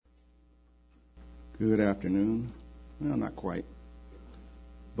Good afternoon. Well, not quite.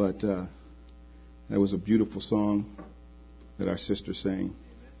 But that was a beautiful song that our sister sang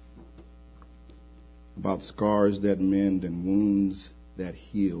about scars that mend and wounds that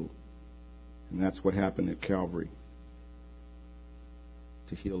heal. And that's what happened at Calvary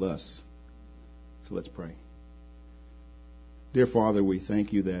to heal us. So let's pray. Dear Father, we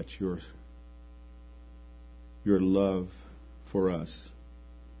thank you that your love for us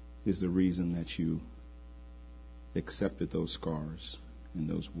is the reason that you accepted those scars and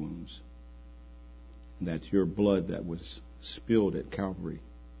those wounds. And that your blood that was spilled at Calvary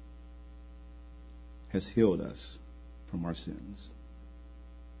has healed us from our sins.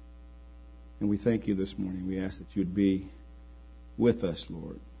 And we thank you this morning. We ask that you'd be with us,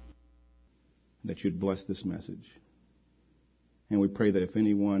 Lord, that you'd bless this message. And we pray that if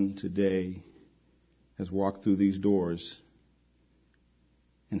anyone today has walked through these doors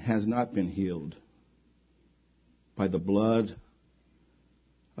and has not been healed by the blood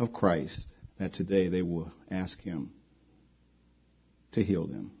of Christ, that today they will ask him to heal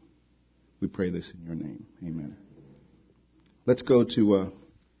them. We pray this in your name. Amen. Let's go to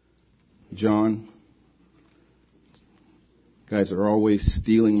John. Guys are always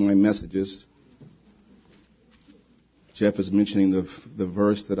stealing my messages. Jeff is mentioning the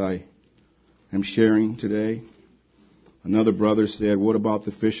verse that I am sharing today. Another brother said, what about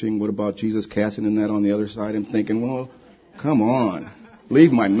the fishing? What about Jesus casting the net on the other side? I'm thinking, well, come on.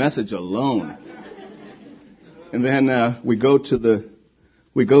 Leave my message alone. And then we go to the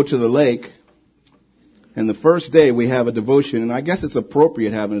lake. And the first day we have a devotion. And I guess it's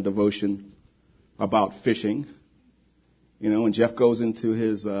appropriate having a devotion about fishing. You know, and Jeff goes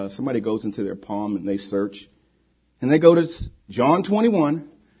into somebody goes into their palm and they search. And they go to John 21. And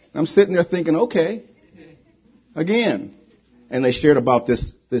I'm sitting there thinking, okay, again. And they shared about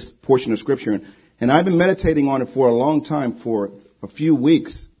this portion of Scripture. And I've been meditating on it for a long time, for a few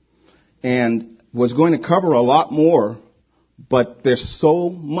weeks. And was going to cover a lot more. But there's so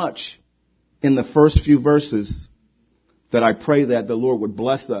much in the first few verses that I pray that the Lord would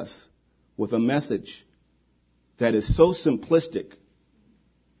bless us with a message that is so simplistic,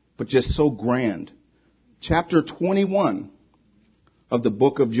 but just so grand. Chapter 21 of the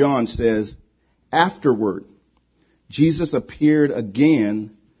book of John says, afterward, Jesus appeared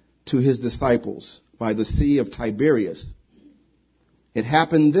again to his disciples by the Sea of Tiberias. It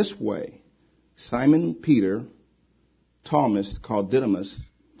happened this way. Simon Peter, Thomas called Didymus,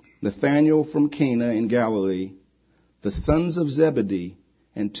 Nathanael from Cana in Galilee, the sons of Zebedee,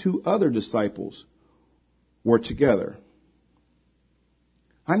 and two other disciples were together.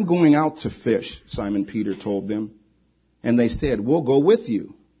 I'm going out to fish, Simon Peter told them. And they said, we'll go with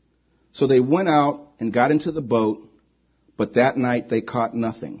you. So they went out and got into the boat, but that night they caught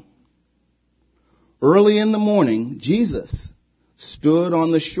nothing. Early in the morning, Jesus stood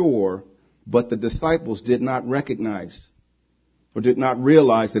on the shore, but the disciples did not recognize or did not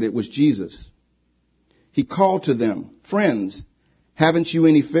realize that it was Jesus. He called to them, friends, haven't you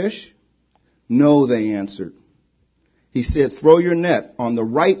any fish? No, they answered. He said, throw your net on the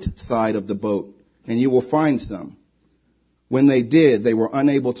right side of the boat, and you will find some. When they did, they were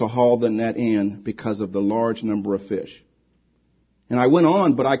unable to haul the net in because of the large number of fish. And I went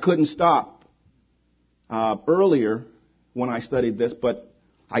on, but I couldn't stop earlier when I studied this, but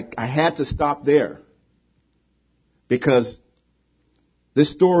I had to stop there because this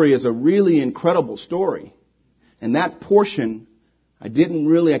story is a really incredible story. And that portion, I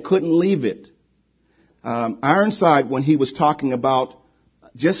couldn't leave it. Ironside, when he was talking about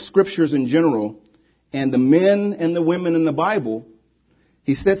just scriptures in general and the men and the women in the Bible,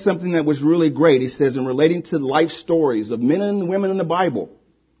 he said something that was really great. He says, in relating to life stories of men and women in the Bible,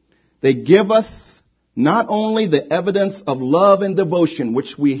 they give us not only the evidence of love and devotion,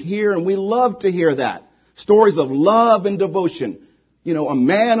 which we hear and we love to hear that. Stories of love and devotion. You know, a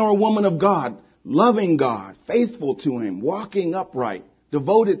man or a woman of God, loving God, faithful to him, walking upright,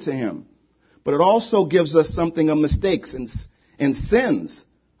 devoted to him. But it also gives us something of mistakes and sins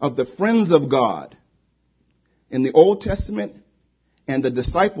of the friends of God in the Old Testament and the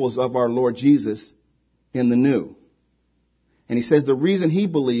disciples of our Lord Jesus in the New. And he says the reason he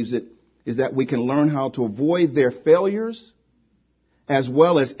believes it is that we can learn how to avoid their failures as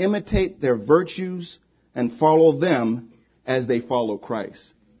well as imitate their virtues and follow them as they follow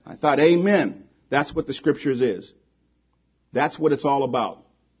Christ. I thought, amen. That's what the Scriptures is. That's what it's all about.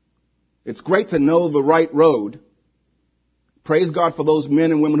 It's great to know the right road. Praise God for those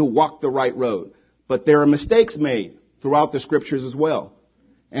men and women who walk the right road. But there are mistakes made throughout the Scriptures as well.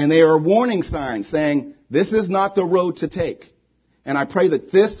 And they are warning signs saying, this is not the road to take. And I pray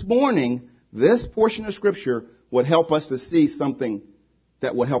that this morning This portion of Scripture would help us to see something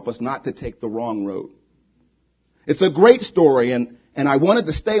that would help us not to take the wrong road. It's a great story, and I wanted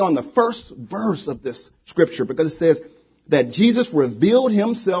to stay on the first verse of this Scripture because it says that Jesus revealed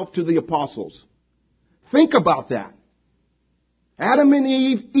himself to the apostles. Think about that. Adam and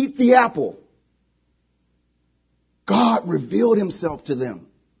Eve eat the apple. God revealed himself to them.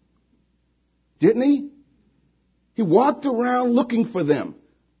 Didn't he? He walked around looking for them.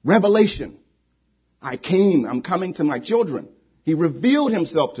 Revelation. I'm coming to my children. He revealed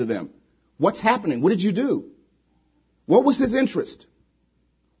himself to them. What's happening? What did you do? What was his interest?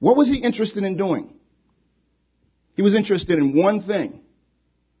 What was he interested in doing? He was interested in one thing.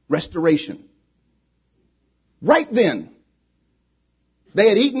 Restoration. Right then, they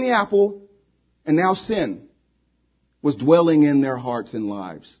had eaten the apple, and now sin was dwelling in their hearts and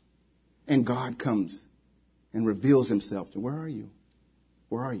lives. And God comes and reveals himself to, where are you?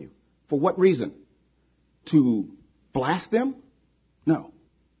 Where are you? For what reason? To blast them? No.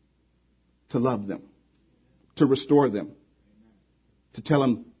 To love them. To restore them. To tell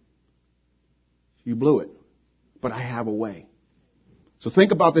them, you blew it, but I have a way. So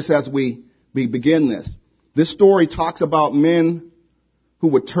think about this as we begin this. This story talks about men who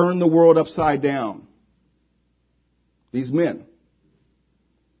would turn the world upside down. These men.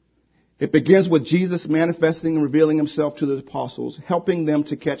 It begins with Jesus manifesting and revealing himself to the apostles, helping them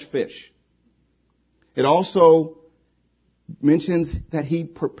to catch fish. It also mentions that he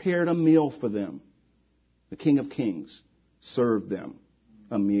prepared a meal for them. The King of Kings served them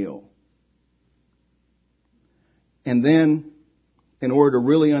a meal. And then, in order to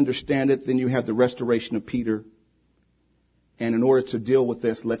really understand it, then you have the restoration of Peter. And in order to deal with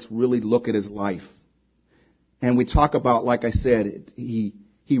this, let's really look at his life. And we talk about, like I said, he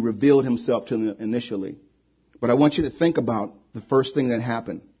revealed himself to them initially. But I want you to think about the first thing that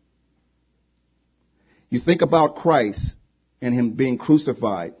happened. You think about Christ and him being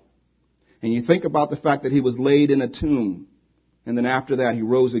crucified. And you think about the fact that he was laid in a tomb. And then after that, he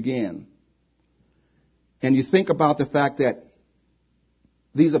rose again. And you think about the fact that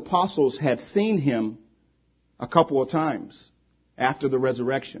these apostles had seen him a couple of times after the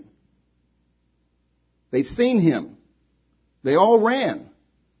resurrection. They'd seen him. They all ran.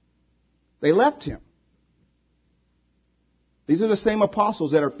 They left him. These are the same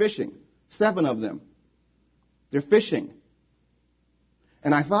apostles that are fishing. 7 of them. They're fishing.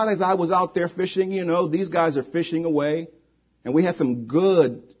 And I thought as I was out there fishing, these guys are fishing away. And we had some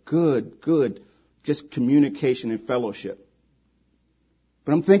good, just communication and fellowship.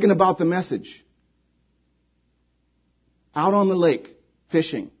 But I'm thinking about the message. Out on the lake,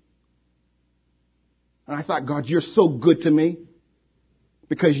 fishing. And I thought, God, you're so good to me.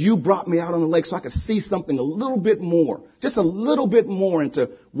 Because you brought me out on the lake so I could see something a little bit more. Just a little bit more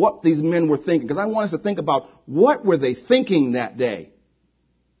into what these men were thinking. Because I want us to think about what were they thinking that day.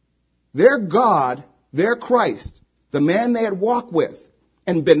 Their God, their Christ, the man they had walked with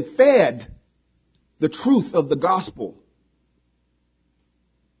and been fed the truth of the gospel,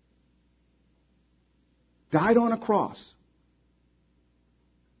 died on a cross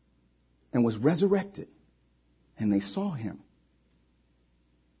and was resurrected. And they saw him.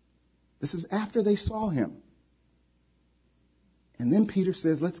 This is after they saw him. And then Peter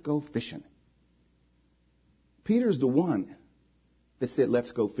says, let's go fishing. Peter's the one that said,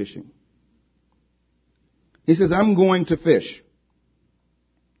 let's go fishing. He says, I'm going to fish.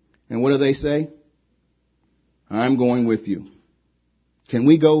 And what do they say? I'm going with you. Can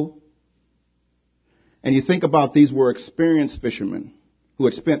we go? And you think about these were experienced fishermen who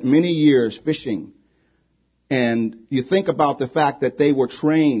had spent many years fishing. And you think about the fact that they were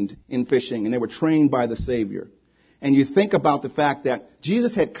trained in fishing and they were trained by the Savior. And you think about the fact that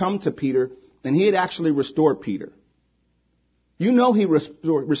Jesus had come to Peter and he had actually restored Peter. He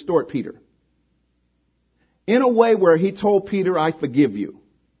restored Peter. In a way where he told Peter, I forgive you.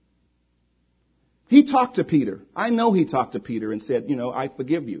 He talked to Peter. I know he talked to Peter and said, I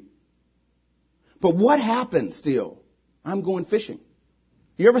forgive you. But what happened still? I'm going fishing.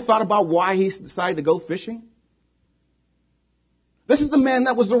 You ever thought about why he decided to go fishing? This is the man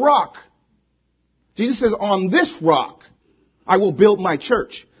that was the rock. Jesus says, on this rock, I will build my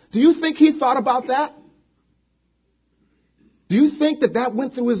church. Do you think he thought about that? Do you think that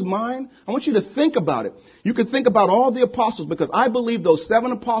went through his mind? I want you to think about it. You could think about all the apostles because I believe those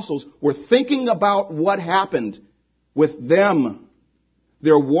 7 apostles were thinking about what happened with them,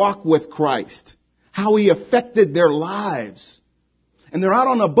 their walk with Christ, how he affected their lives. And they're out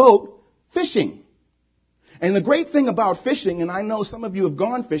on a boat fishing. And the great thing about fishing, and I know some of you have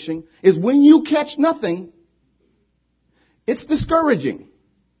gone fishing, is when you catch nothing, it's discouraging.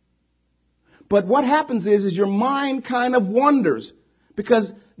 But what happens is your mind kind of wanders.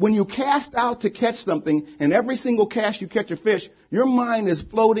 Because when you cast out to catch something, and every single cast you catch a fish, your mind is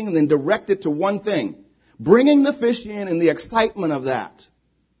floating and then directed to one thing. Bringing the fish in and the excitement of that.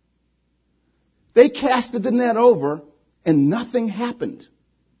 They casted the net over and nothing happened.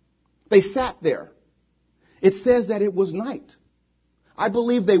 They sat there. It says that it was night. I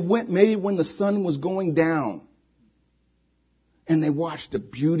believe they went maybe when the sun was going down. And they watched the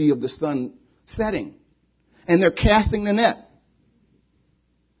beauty of the sun setting. And they're casting the net.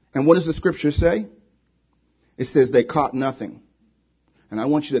 And what does the scripture say? It says they caught nothing. And I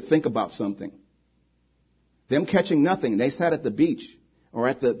want you to think about something. Them catching nothing. They sat at the beach or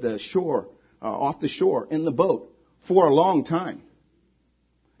at the shore, off the shore in the boat for a long time.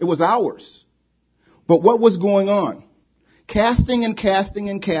 It was hours. But what was going on? Casting and casting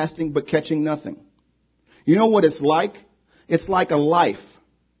and casting, but catching nothing. You know what it's like? It's like a life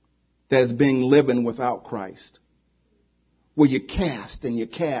that is being living without Christ. Where you cast and you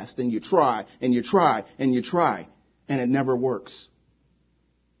cast and you try and you try and you try and it never works.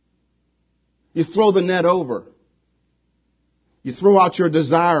 You throw the net over. You throw out your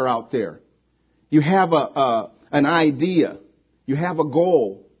desire out there. You have an idea. You have a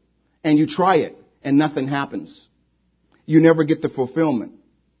goal and you try it and nothing happens. You never get the fulfillment.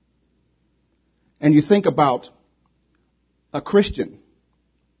 And you think about a Christian.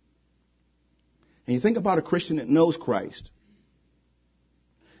 And you think about a Christian that knows Christ.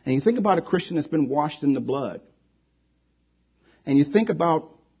 And you think about a Christian that's been washed in the blood. And you think about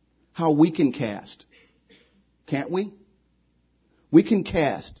how we can cast. Can't we? We can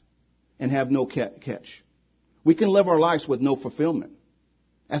cast and have no catch. We can live our lives with no fulfillment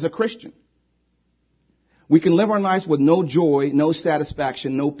as a Christian. We can live our lives with no joy, no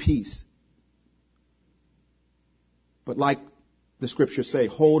satisfaction, no peace. But like the scriptures say,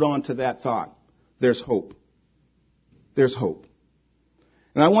 hold on to that thought. There's hope. There's hope.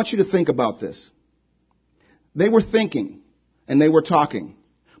 And I want you to think about this. They were thinking and they were talking.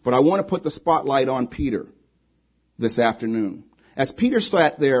 But I want to put the spotlight on Peter this afternoon. As Peter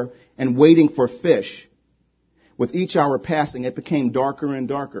sat there and waiting for fish, with each hour passing, it became darker and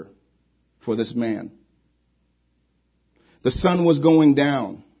darker for this man. The sun was going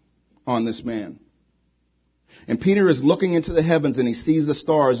down on this man. And Peter is looking into the heavens and he sees the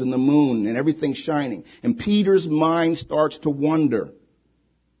stars and the moon and everything shining. And Peter's mind starts to wander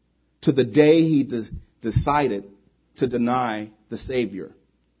to the day he decided to deny the Savior.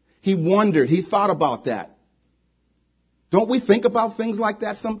 He wondered. He thought about that. Don't we think about things like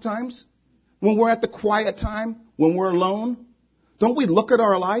that sometimes? When we're at the quiet time, when we're alone? Don't we look at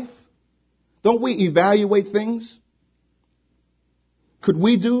our life? Don't we evaluate things? Could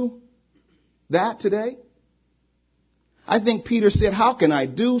we do that today? I think Peter said, how can I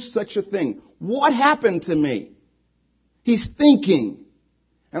do such a thing? What happened to me? He's thinking.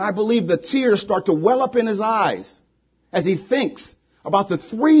 And I believe the tears start to well up in his eyes as he thinks about the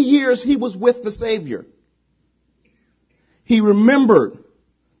 3 years he was with the Savior. He remembered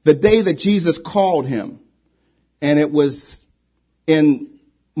the day that Jesus called him. And it was in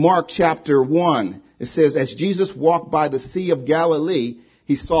Mark chapter 1. It says, as Jesus walked by the Sea of Galilee,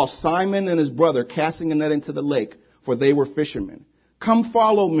 he saw Simon and his brother casting a net into the lake, for they were fishermen. Come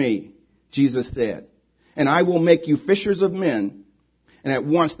follow me, Jesus said, and I will make you fishers of men. And at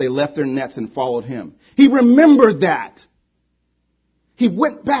once they left their nets and followed him. He remembered that. He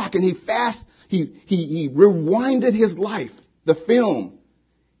went back and he rewinded his life, the film.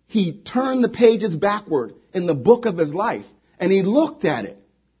 He turned the pages backward in the book of his life and he looked at it.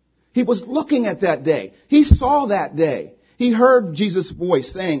 He was looking at that day. He saw that day. He heard Jesus'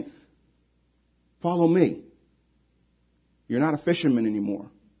 voice saying, follow me. You're not a fisherman anymore.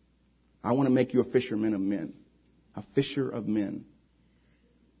 I want to make you a fisherman of men. A fisher of men.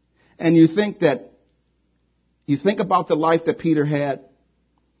 And you think about the life that Peter had,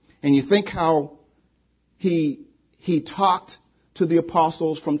 and you think how he talked to the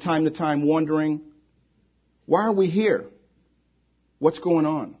apostles from time to time wondering, why are we here? What's going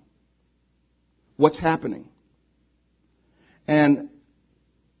on? What's happening? And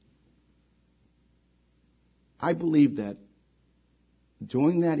I believe that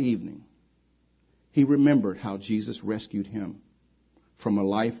during that evening, he remembered how Jesus rescued him from a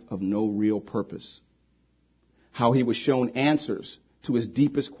life of no real purpose. How he was shown answers to his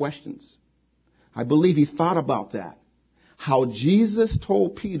deepest questions. I believe he thought about that. How Jesus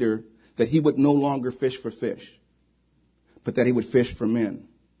told Peter that he would no longer fish for fish, but that he would fish for men.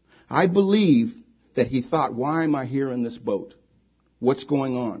 I believe that he thought, why am I here in this boat? What's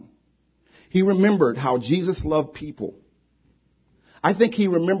going on? He remembered how Jesus loved people. I think he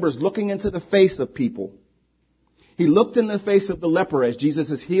remembers looking into the face of people. He looked in the face of the leper as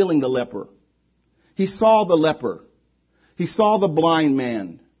Jesus is healing the leper. He saw the leper. He saw the blind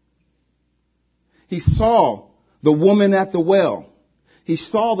man. He saw the woman at the well. He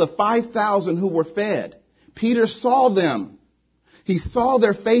saw the 5,000 who were fed. Peter saw them. He saw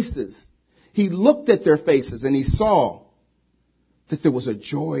their faces. He looked at their faces and he saw that there was a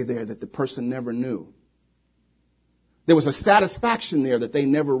joy there that the person never knew. There was a satisfaction there that they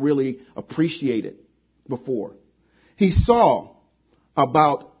never really appreciated before. He saw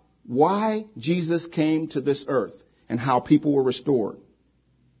about why Jesus came to this earth and how people were restored.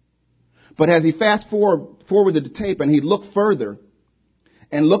 But as he fast forwarded the tape and he looked further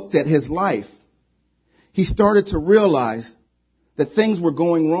and looked at his life, he started to realize that things were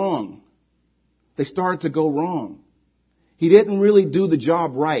going wrong. They started to go wrong. He didn't really do the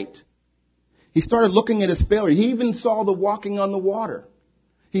job right. He started looking at his failure. He even saw the walking on the water.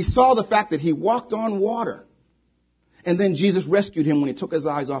 He saw the fact that he walked on water. And then Jesus rescued him when he took his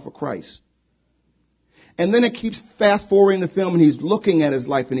eyes off of Christ. And then it keeps fast forwarding the film and he's looking at his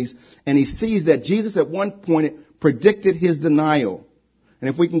life and he sees that Jesus at one point predicted his denial. And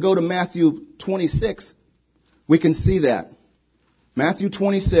if we can go to Matthew 26, we can see that. Matthew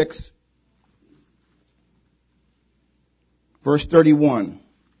 26, verse 31.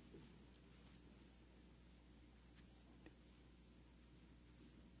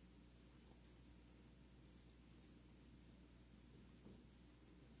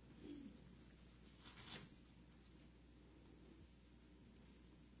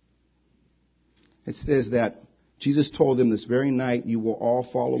 It says that Jesus told them, this very night you will all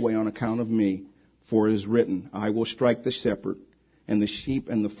fall away on account of me, for it is written, I will strike the shepherd, and the sheep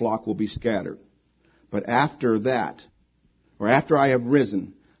and the flock will be scattered. But after that, or after I have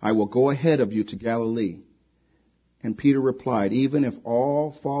risen, I will go ahead of you to Galilee. And Peter replied, even if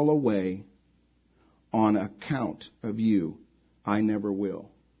all fall away on account of you, I never will.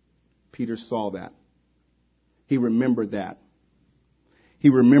 Peter saw that. He remembered that. He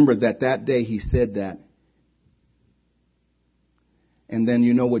remembered that that day he said that. And then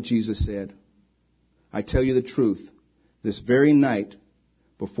you know what Jesus said. I tell you the truth. This very night,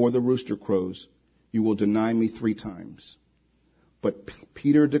 before the rooster crows, you will deny me 3 times. But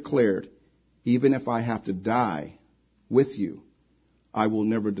Peter declared, even if I have to die with you, I will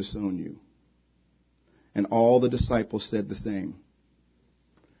never disown you. And all the disciples said the same.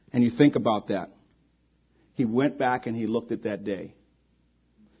 And you think about that. He went back and he looked at that day.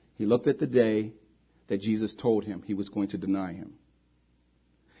 He looked at the day that Jesus told him he was going to deny him.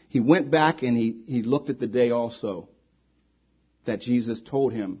 He went back and he looked at the day also that Jesus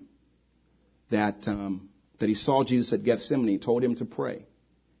told him that he saw Jesus at Gethsemane. He told him to pray.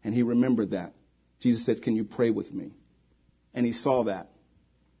 And he remembered that. Jesus said, can you pray with me? And he saw that.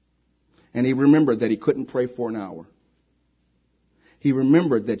 And he remembered that he couldn't pray for an hour. He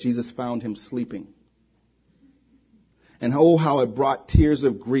remembered that Jesus found him sleeping. And oh, how it brought tears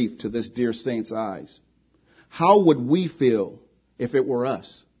of grief to this dear saint's eyes. How would we feel if it were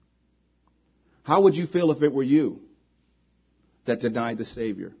us? How would you feel if it were you that denied the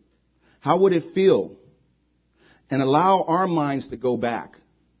Savior? How would it feel? And allow our minds to go back.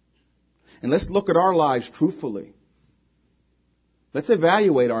 And let's look at our lives truthfully. Let's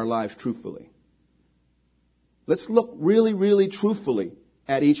evaluate our lives truthfully. Let's look really, really truthfully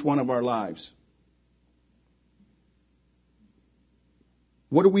at each one of our lives.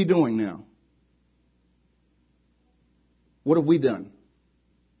 What are we doing now? What have we done?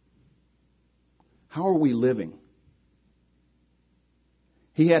 How are we living?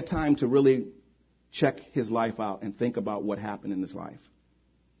 He had time to really check his life out and think about what happened in his life.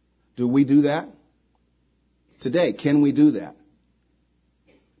 Do we do that? Today, can we do that?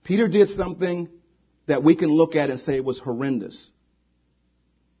 Peter did something that we can look at and say was horrendous.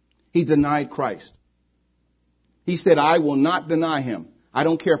 He denied Christ. He said, I will not deny him. I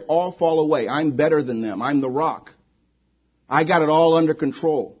don't care if all fall away. I'm better than them. I'm the rock. I got it all under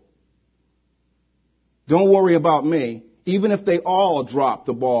control. Don't worry about me. Even if they all drop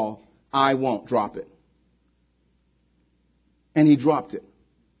the ball, I won't drop it. And he dropped it.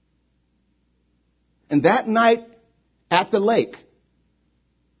 And that night at the lake,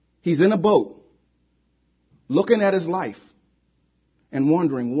 he's in a boat, looking at his life and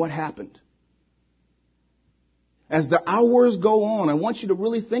wondering what happened. As the hours go on, I want you to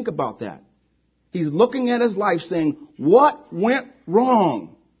really think about that. He's looking at his life saying, what went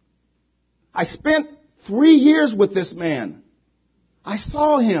wrong? I spent 3 years with this man. I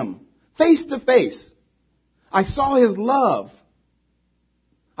saw him face to face. I saw his love.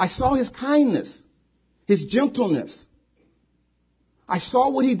 I saw his kindness, his gentleness. I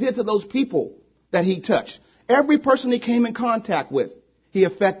saw what he did to those people that he touched. Every person he came in contact with, he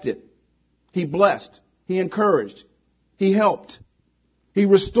affected. He blessed. He encouraged. He helped. He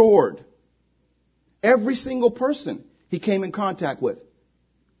restored. Every single person he came in contact with.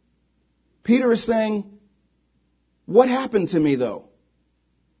 Peter is saying, what happened to me though?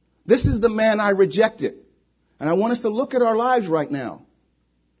 This is the man I rejected. And I want us to look at our lives right now.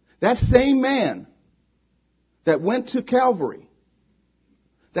 That same man that went to Calvary,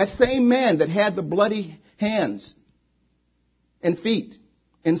 that same man that had the bloody hands and feet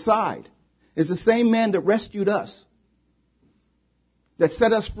inside, is the same man that rescued us, that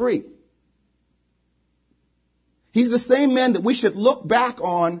set us free. He's the same man that we should look back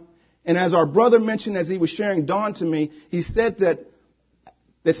on. And as our brother mentioned as he was sharing Dawn to me, he said that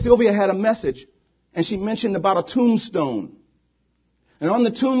Sylvia had a message, and she mentioned about a tombstone. And on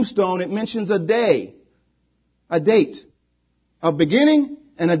the tombstone, it mentions a day, a date, a beginning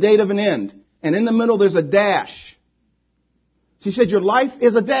and a date of an end. And in the middle, there's a dash. She said, your life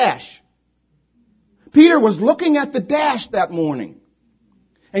is a dash. Peter was looking at the dash that morning.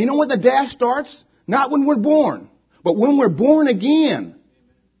 And you know when the dash starts? Not when we're born, but when we're born again.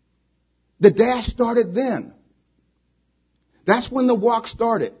 The dash started then. That's when the walk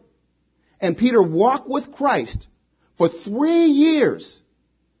started. And Peter walked with Christ for 3 years.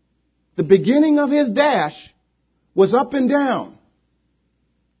 The beginning of his dash was up and down.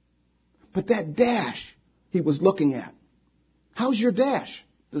 But that dash he was looking at. How's your dash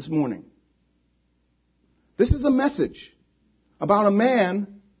this morning? This is a message about a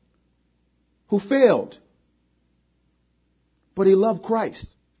man who failed, but he loved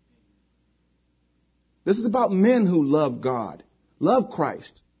Christ. This is about men who love God, love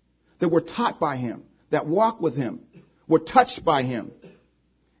Christ, that were taught by him, that walked with him, were touched by him,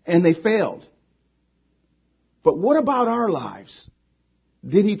 and they failed. But what about our lives?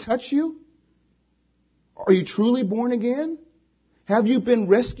 Did he touch you? Are you truly born again? Have you been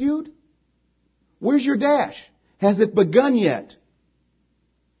rescued? Where's your dash? Has it begun yet?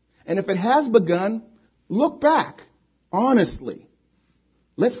 And if it has begun, look back, honestly.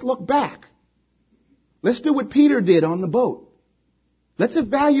 Let's look back. Let's do what Peter did on the boat. Let's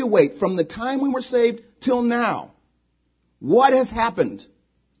evaluate from the time we were saved till now. What has happened?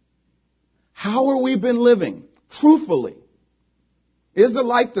 How are we been living? Truthfully. Is the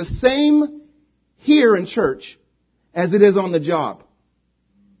life the same here in church as it is on the job?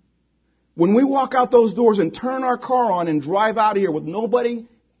 When we walk out those doors and turn our car on and drive out of here with nobody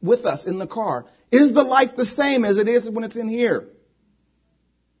with us in the car, is the life the same as it is when it's in here?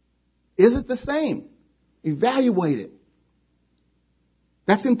 Is it the same? Evaluate it.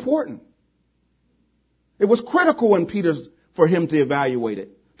 That's important. It was critical for him to evaluate it,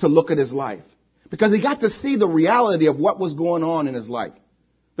 to look at his life. Because he got to see the reality of what was going on in his life.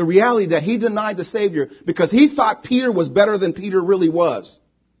 The reality that he denied the Savior because he thought Peter was better than Peter really was.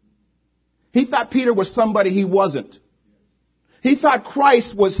 He thought Peter was somebody he wasn't. He thought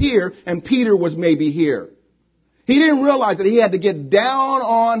Christ was here and Peter was maybe here. He didn't realize that he had to get down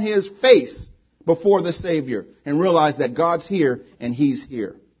on his face before the Savior and realize that God's here and he's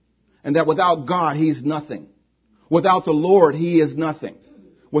here. And that without God, he's nothing. Without the Lord, he is nothing.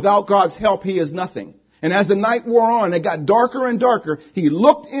 Without God's help, he is nothing. And as the night wore on, it got darker and darker. He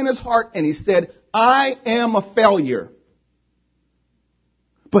looked in his heart and he said, I am a failure.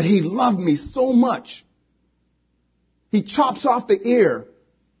 But he loved me so much. He chops off the ear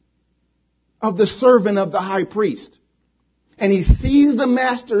of the servant of the high priest. And he sees the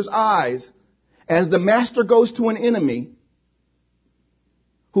master's eyes as the master goes to an enemy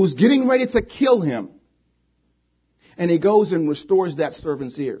who's getting ready to kill him. And he goes and restores that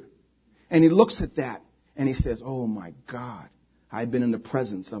servant's ear. And he looks at that and he says, oh my God, I've been in the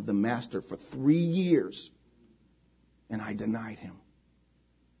presence of the master for 3 years and I denied him.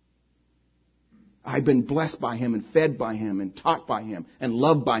 I've been blessed by him and fed by him and taught by him and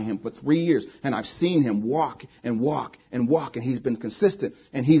loved by him for 3 years. And I've seen him walk and walk and walk. And he's been consistent.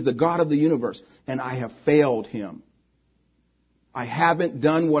 And he's the God of the universe. And I have failed him. I haven't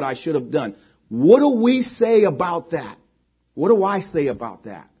done what I should have done. What do we say about that? What do I say about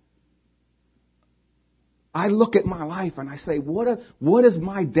that? I look at my life and I say, what is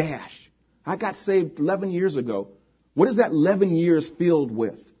my dash? I got saved 11 years ago. What is that 11 years filled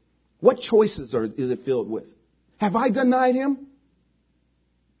with? What choices is it filled with? Have I denied him?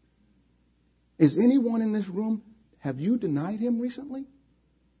 Is anyone in this room, have you denied him recently?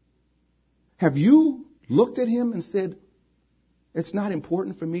 Have you looked at him and said, it's not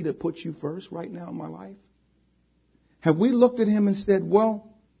important for me to put you first right now in my life? Have we looked at him and said, well,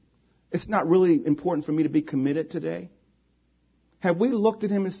 it's not really important for me to be committed today? Have we looked at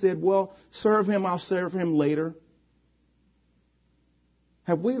him and said, well, serve him, I'll serve him later?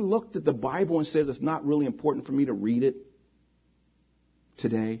 Have we looked at the Bible and said it's not really important for me to read it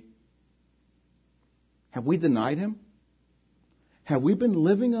today? Have we denied him? Have we been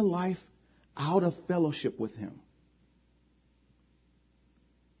living a life out of fellowship with him?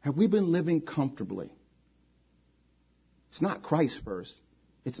 Have we been living comfortably? It's not Christ first.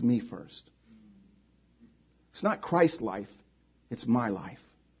 It's me first. It's not Christ's life. It's my life.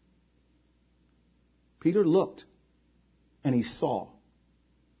 Peter looked and he saw.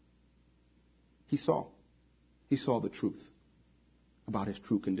 He saw. He saw the truth about his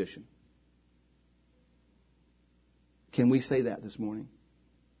true condition. Can we say that this morning?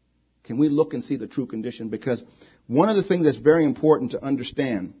 Can we look and see the true condition? Because one of the things that's very important to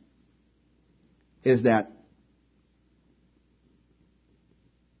understand is that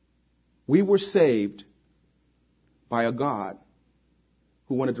we were saved by a God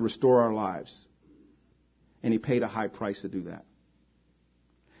who wanted to restore our lives. And he paid a high price to do that.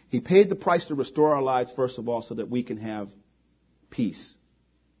 He paid the price to restore our lives, first of all, so that we can have peace.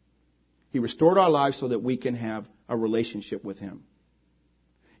 He restored our lives so that we can have a relationship with him.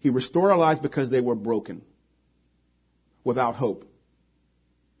 He restored our lives because they were broken, without hope,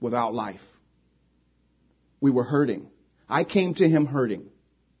 without life. We were hurting. I came to him hurting.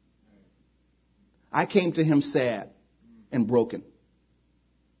 I came to him sad and broken.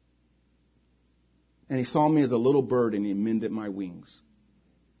 And he saw me as a little bird and he mended my wings.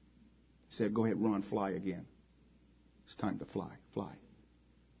 He said, go ahead, run, fly again. It's time to fly, fly.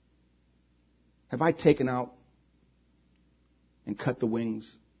 Have I taken out and cut the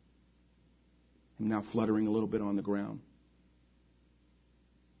wings? I'm now fluttering a little bit on the ground.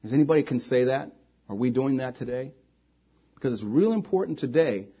 Does anybody can say that? Are we doing that today? Because it's real important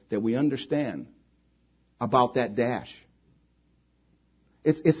today that we understand about that dash.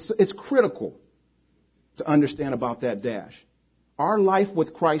 It's critical to understand about that dash. Our life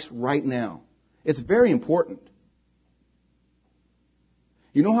with Christ right now, it's very important.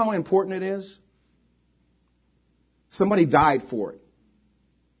 You know how important it is? Somebody died for it.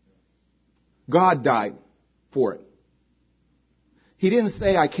 God died for it. He didn't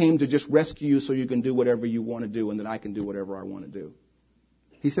say, I came to just rescue you so you can do whatever you want to do and that I can do whatever I want to do.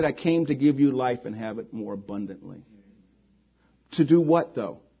 He said, I came to give you life and have it more abundantly. To do what,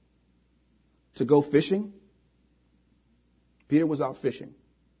 though? To go fishing? Peter was out fishing.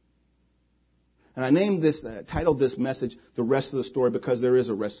 And I named this, titled this message, The Rest of the Story, because there is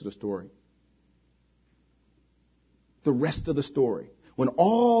a rest of the story. The rest of the story. When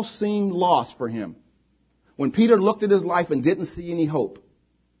all seemed lost for him. When Peter looked at his life and didn't see any hope.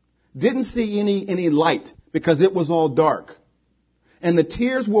 Didn't see any light because it was all dark. And the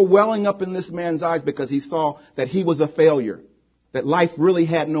tears were welling up in this man's eyes because he saw that he was a failure. That life really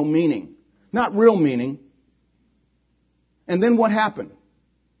had no meaning. Not real meaning. And then what happened?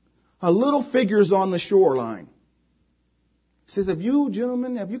 A little figure's on the shoreline. He says, have you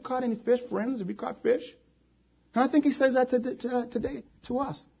caught any fish, friends? Have you caught fish? And I think he says that today to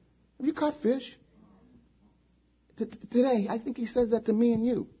us. Have you caught fish? Today, I think he says that to me and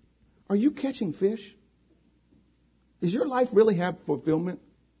you. Are you catching fish? Does your life really have fulfillment?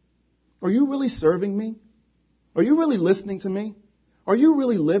 Are you really serving me? Are you really listening to me? Are you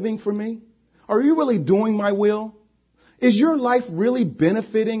really living for me? Are you really doing my will? Is your life really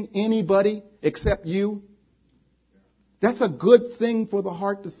benefiting anybody except you? That's a good thing for the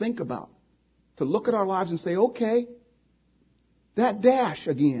heart to think about. To look at our lives and say, okay, that dash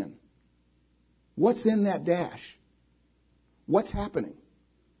again. What's in that dash? What's happening?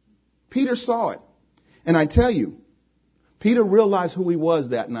 Peter saw it. And I tell you, Peter realized who he was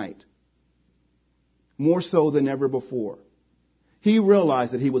that night. More so than ever before. He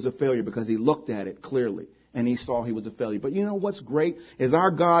realized that he was a failure because he looked at it clearly and he saw he was a failure. But you know what's great is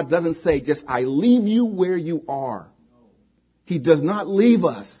our God doesn't say just, I leave you where you are. He does not leave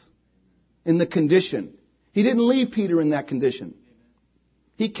us in the condition. He didn't leave Peter in that condition.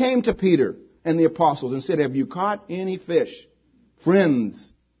 He came to Peter and the apostles and said, have you caught any fish?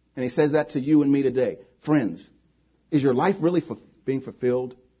 Friends. And he says that to you and me today. Friends, is your life really being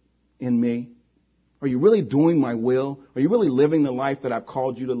fulfilled in me? Are you really doing my will? Are you really living the life that I've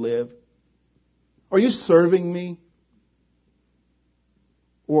called you to live? Are you serving me?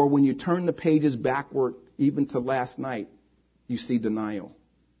 Or when you turn the pages backward, even to last night, you see denial.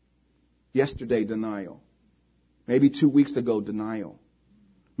 Yesterday, denial. Maybe 2 weeks ago, denial.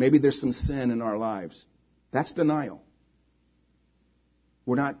 Maybe there's some sin in our lives. That's denial.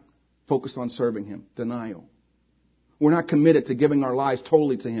 We're not focused on serving him. Denial. We're not committed to giving our lives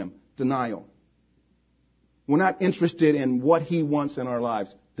totally to him. Denial. We're not interested in what He wants in our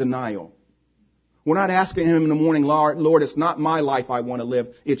lives. Denial. We're not asking Him in the morning, Lord, it's not my life I want to live.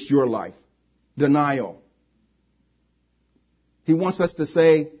 It's your life. Denial. He wants us to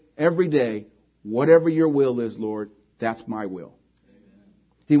say every day, whatever your will is, Lord, that's my will.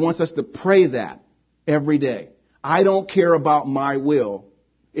 He wants us to pray that every day. I don't care about my will.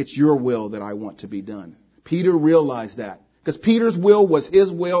 It's your will that I want to be done. Peter realized that. Because Peter's will was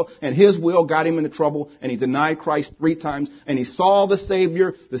his will, and his will got him into trouble, and he denied Christ 3 times, and he saw the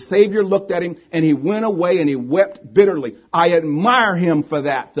Savior. The Savior looked at him, and he went away, and he wept bitterly. I admire him for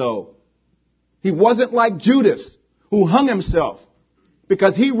that, though. He wasn't like Judas, who hung himself,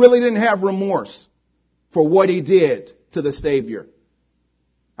 because he really didn't have remorse for what he did to the Savior.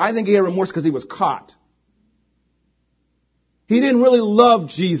 I think he had remorse because he was caught. He didn't really love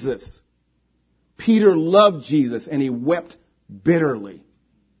Jesus. Peter loved Jesus, and he wept bitterly.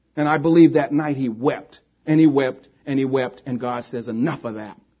 And I believe that night he wept, and he wept, and he wept, and God says, enough of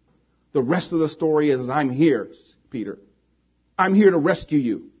that. The rest of the story is, I'm here, Peter. I'm here to rescue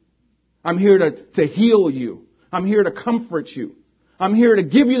you. I'm here to heal you. I'm here to comfort you. I'm here to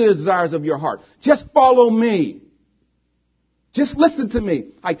give you the desires of your heart. Just follow me. Just listen to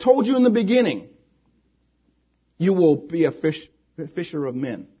me. I told you in the beginning, you will be a fisher of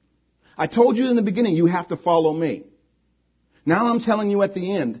men. I told you in the beginning, you have to follow me. Now I'm telling you at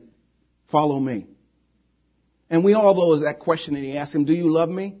the end, follow me. And we all know that question, and he asked him, do you love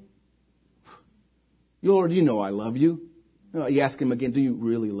me? Lord, you know I love you. He asked him again, do you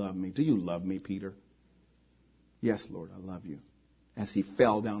really love me? Do you love me, Peter? Yes, Lord, I love you. As he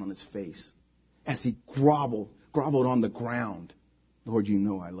fell down on his face, as he groveled on the ground, Lord, you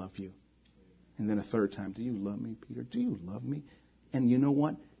know I love you. And then a third time, do you love me, Peter? Do you love me? And you know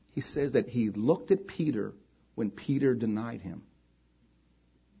what? He says that he looked at Peter when Peter denied him.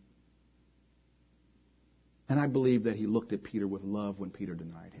 And I believe that he looked at Peter with love when Peter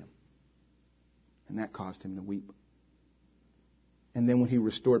denied him. And that caused him to weep. And then when he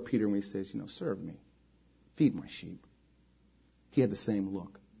restored Peter and he says, serve me, feed my sheep, he had the same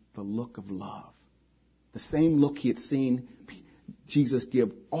look, the look of love. The same look he had seen Jesus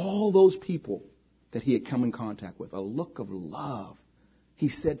give all those people that he had come in contact with, a look of love. He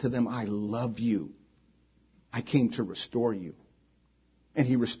said to them, I love you. I came to restore you. And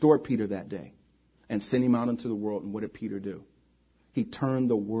he restored Peter that day and sent him out into the world. And what did Peter do? He turned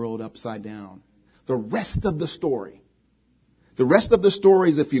the world upside down. The rest of the story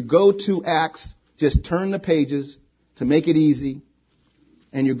is if you go to Acts, just turn the pages to make it easy,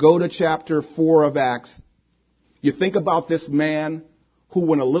 and you go to chapter 4 of Acts. You think about this man who,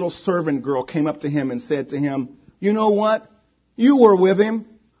 when a little servant girl came up to him and said to him, you know what? You were with him,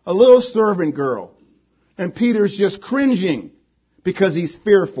 a little servant girl. And Peter's just cringing because he's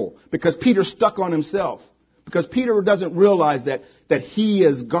fearful, because Peter's stuck on himself, because Peter doesn't realize that he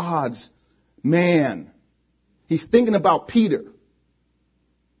is God's man. He's thinking about Peter.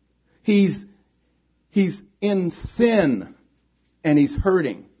 He's in sin, and he's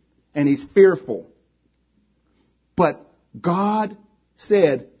hurting, and he's fearful. But God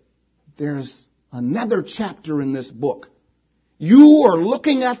said, there's another chapter in this book. You are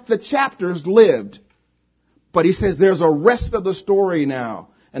looking at the chapters lived. But he says there's a rest of the story now.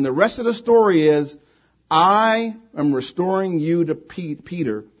 And the rest of the story is, I am restoring you to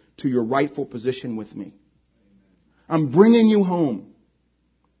Peter to your rightful position with me. I'm bringing you home.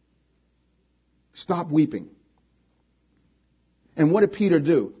 Stop weeping. And what did Peter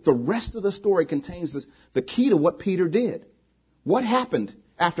do? The rest of the story contains the key to what Peter did. What happened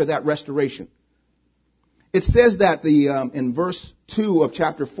after that restoration? It says that in verse 2 of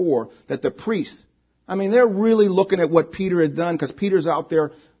chapter 4, that the priests, they're really looking at what Peter had done, because Peter's out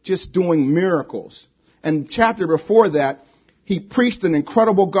there just doing miracles. And chapter before that, he preached an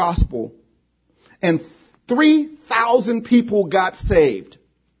incredible gospel, and 3,000 people got saved.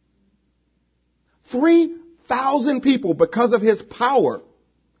 3,000 people, because of his power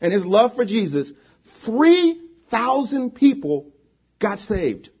and his love for Jesus, 3,000 people got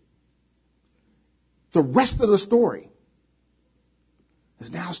saved. The rest of the story is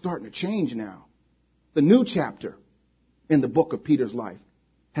now starting to change now. The new chapter in the book of Peter's life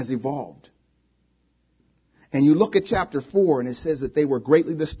has evolved. And you look at chapter 4, and it says that they were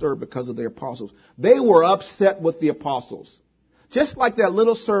greatly disturbed because of the apostles. They were upset with the apostles. Just like that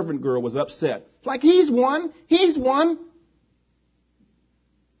little servant girl was upset. It's like, he's one.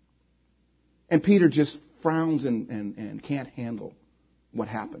 And Peter just frowns and can't handle what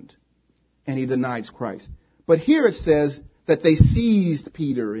happened. And he denies Christ. But here it says that they seized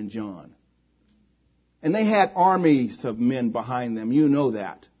Peter and John. And they had armies of men behind them. You know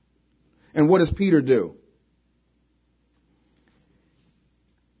that. And what does Peter do?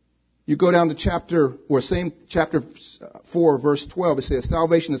 You go down to chapter 4, verse 12. It says,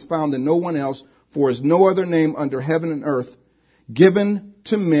 salvation is found in no one else, for there is no other name under heaven and earth given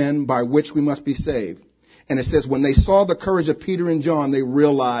to men by which we must be saved. And it says, when they saw the courage of Peter and John, they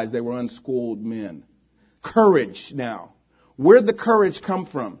realized they were unschooled men. Courage now. Where'd the courage come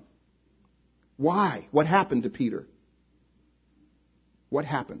from? Why? What happened to Peter? What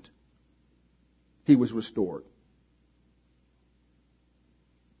happened? He was restored.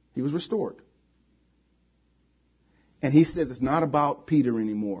 He was restored. And he says, it's not about Peter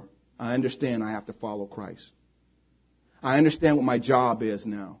anymore. I understand I have to follow Christ. I understand what my job is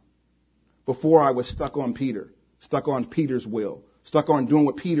now. Before I was stuck on Peter, stuck on Peter's will, stuck on doing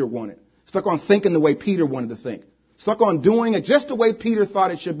what Peter wanted, stuck on thinking the way Peter wanted to think, stuck on doing it just the way Peter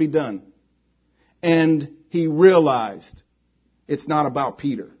thought it should be done. And he realized it's not about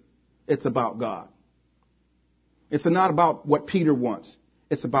Peter. It's about God. It's not about what Peter wants.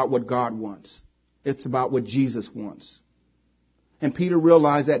 It's about what God wants. It's about what Jesus wants. And Peter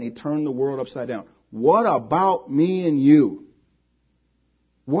realized that and he turned the world upside down. What about me and you?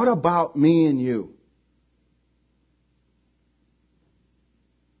 What about me and you?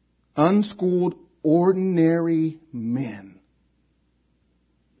 Unschooled, ordinary men.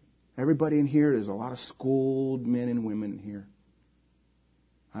 Everybody in here, there's a lot of schooled men and women in here.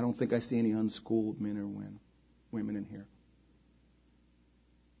 I don't think I see any unschooled men or women in here.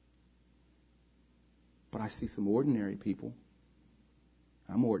 But I see some ordinary people.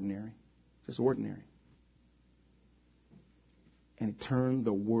 I'm ordinary. Just ordinary. And it turned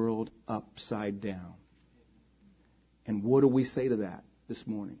the world upside down. And what do we say to that this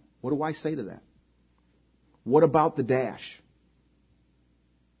morning? What do I say to that? What about the dash?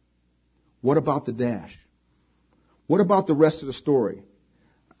 What about the dash? What about the rest of the story?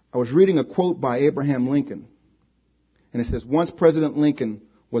 I was reading a quote by Abraham Lincoln. And it says, once President Lincoln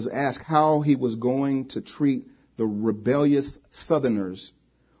was asked how he was going to treat the rebellious Southerners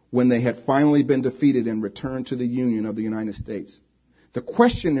when they had finally been defeated and returned to the Union of the United States. The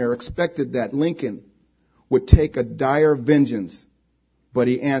questioner expected that Lincoln would take a dire vengeance, but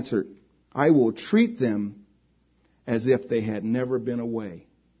he answered, I will treat them as if they had never been away.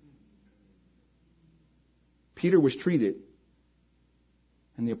 Peter was treated,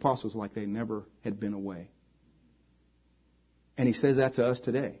 and the apostles like they never had been away. And he says that to us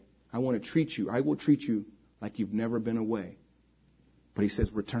today. I want to treat you. I will treat you like you've never been away. But he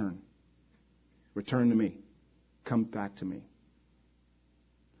says, return. Return to me. Come back to me.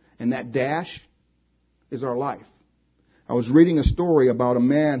 And that dash is our life. I was reading a story about a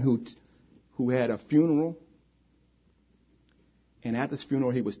man who had a funeral. And at this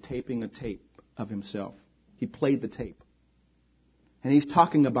funeral, he was taping a tape of himself. He played the tape. And he's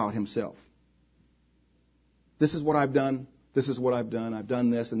talking about himself. This is what I've done. This is what I've done. I've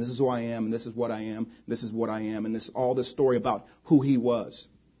done this, and this is who I am, and this is what I am. This is what I am, and all this story about who he was.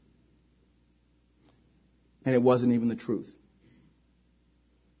 And it wasn't even the truth.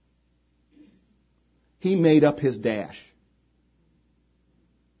 He made up his dash.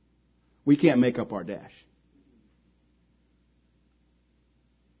 We can't make up our dash.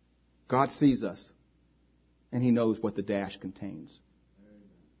 God sees us, and he knows what the dash contains.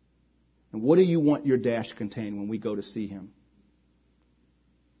 And what do you want your dash to contain when we go to see him?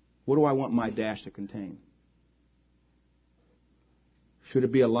 What do I want my dash to contain? Should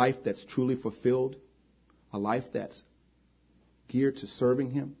it be a life that's truly fulfilled? A life that's geared to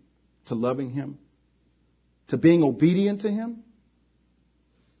serving him, to loving him, to being obedient to him,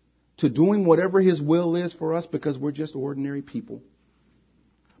 to doing whatever his will is for us, because we're just ordinary people.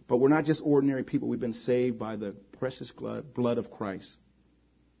 But we're not just ordinary people. We've been saved by the precious blood of Christ,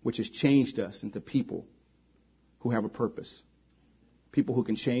 which has changed us into people who have a purpose. People who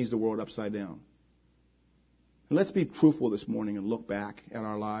can change the world upside down. And let's be truthful this morning and look back at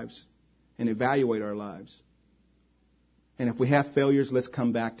our lives and evaluate our lives. And if we have failures, let's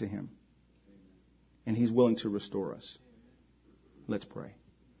come back to him. And he's willing to restore us. Let's pray.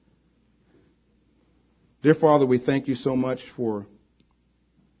 Dear Father, we thank you so much for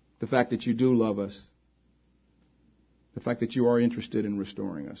the fact that you do love us. The fact that you are interested in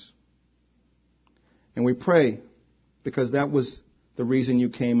restoring us. And we pray, because that was the reason you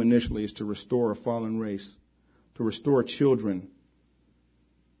came initially, is to restore a fallen race, to restore children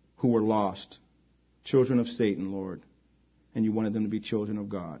who were lost, children of Satan, Lord, and you wanted them to be children of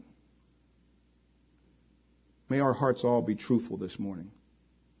God. May our hearts all be truthful this morning.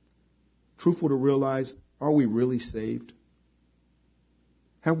 Truthful to realize, are we really saved?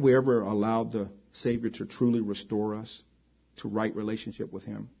 Have we ever allowed the Savior to truly restore us to right relationship with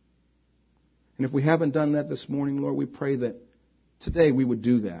him? And if we haven't done that this morning, Lord, we pray that today we would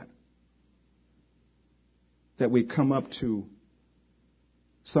do that. that we come up to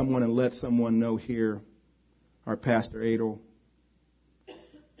someone and let someone know here, our Pastor Adel,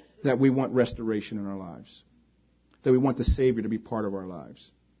 that we want restoration in our lives, that we want the Savior to be part of our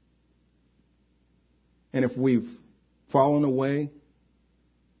lives. And if we've fallen away,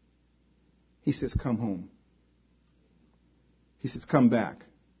 he says, come home. He says, come back.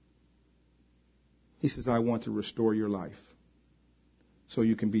 He says, I want to restore your life so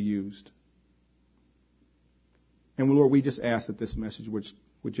you can be used. And Lord, we just ask that this message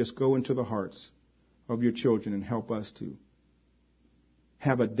would just go into the hearts of your children and help us to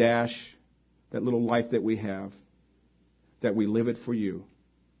have a dash, that little life that we have, that we live it for you,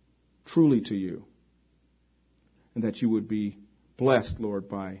 truly to you, and that you would be blessed, Lord,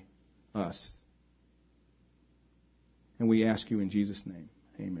 by us. And we ask you in Jesus' name.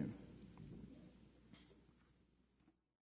 Amen.